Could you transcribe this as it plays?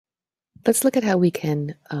Let's look at how we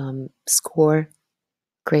can score,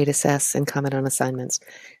 grade, assess, and comment on assignments.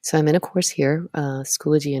 So I'm in a course here,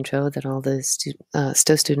 Schoology Intro, that all the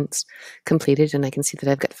STO students completed, and I can see that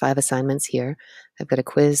I've got 5 assignments here. I've got a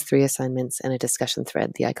quiz, 3 assignments, and a discussion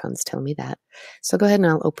thread. The icons tell me that. So I'll go ahead and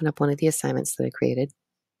I'll open up one of the assignments that I created.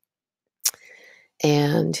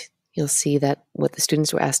 And you'll see that what the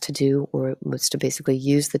students were asked to do was to basically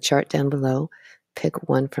use the chart down below, pick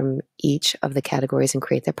one from each of the categories and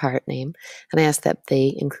create their part name. And I asked that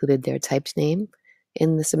they included their typed name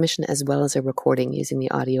in the submission as well as a recording using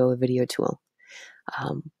the audio or video tool.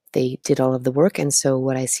 They did all of the work, and so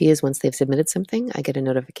what I see is once they've submitted something, I get a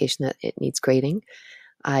notification that it needs grading.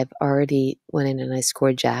 I've already went in and I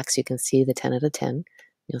scored Jack, so you can see the 10 out of 10.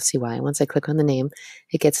 You'll see why. Once I click on the name,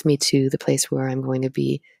 it gets me to the place where I'm going to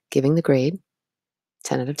be giving the grade,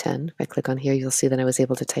 10 out of 10. If I click on here, you'll see that I was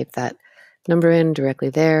able to type that number in directly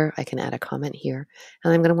there. I can add a comment here,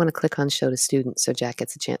 and I'm going to want to click on Show to Students so Jack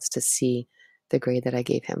gets a chance to see the grade that I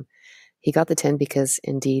gave him. He got the 10 because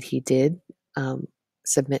indeed he did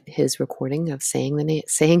submit his recording of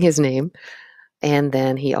saying his name, and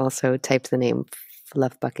then he also typed the name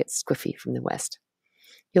Fluff Bucket Squiffy from the West.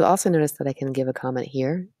 You'll also notice that I can give a comment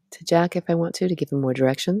here to Jack if I want to give him more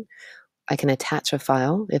direction. I can attach a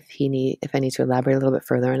file if I need to elaborate a little bit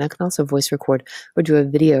further, and I can also voice record or do a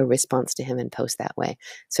video response to him and post that way.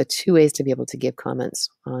 So 2 ways to be able to give comments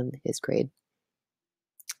on his grade.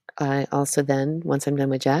 I also then, once I'm done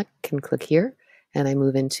with Jack, can click here and I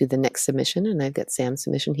move into the next submission, and I've got Sam's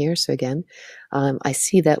submission here. So again, I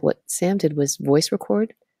see that what Sam did was voice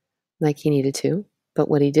record like he needed to, but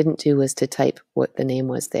what he didn't do was to type what the name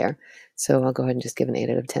was there. So I'll go ahead and just give an 8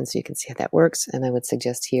 out of 10 so you can see how that works. And I would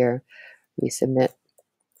suggest here we submit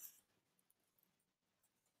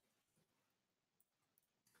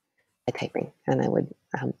by typing, and I would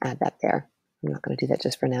add that there. I'm not going to do that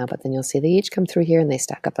just for now, but then you'll see they each come through here and they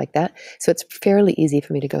stack up like that. So it's fairly easy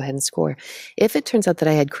for me to go ahead and score. If it turns out that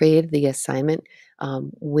I had created the assignment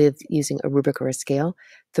with using a rubric or a scale,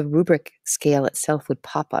 the rubric scale itself would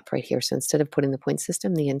pop up right here. So instead of putting the point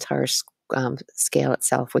system, the entire scale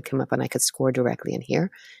itself would come up and I could score directly in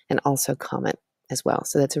here and also comment as well.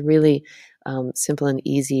 So that's a really simple and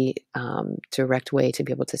easy direct way to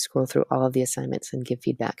be able to scroll through all of the assignments and give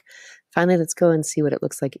feedback. Finally, let's go and see what it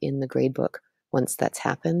looks like in the gradebook once that's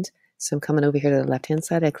happened. So I'm coming over here to the left-hand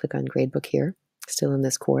side. I click on gradebook here, still in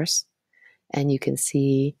this course, and you can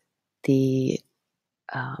see the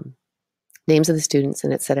names of the students,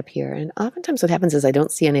 and it's set up here. And oftentimes what happens is I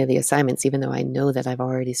don't see any of the assignments, even though I know that I've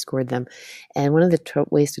already scored them. And one of the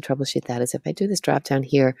ways to troubleshoot that is if I do this drop down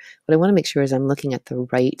here, what I want to make sure is I'm looking at the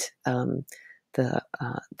right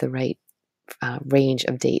range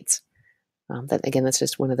of dates. That's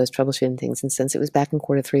just one of those troubleshooting things. And since it was back in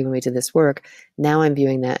Q3 when we did this work, now I'm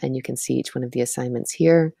viewing that, and you can see each one of the assignments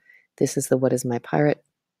here. This is the What is My Pirate?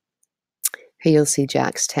 Here you'll see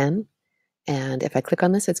Jack's 10. And if I click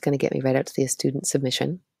on this, it's going to get me right out to the student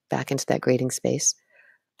submission, back into that grading space.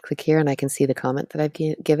 Click here and I can see the comment that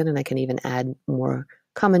I've given, and I can even add more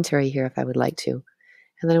commentary here if I would like to.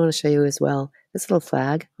 And then I want to show you as well, this little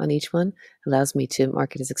flag on each one allows me to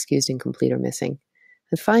mark it as excused, incomplete, or missing.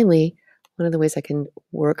 And finally, one of the ways I can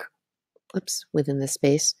work within this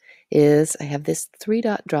space is I have this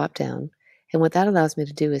 3-dot drop down. And what that allows me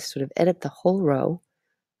to do is sort of edit the whole row.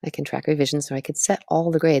 I can track revision, so I could set all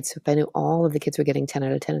the grades. So if I knew all of the kids were getting 10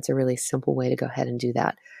 out of 10, it's a really simple way to go ahead and do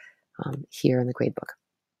that here in the gradebook.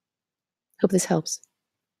 Hope this helps.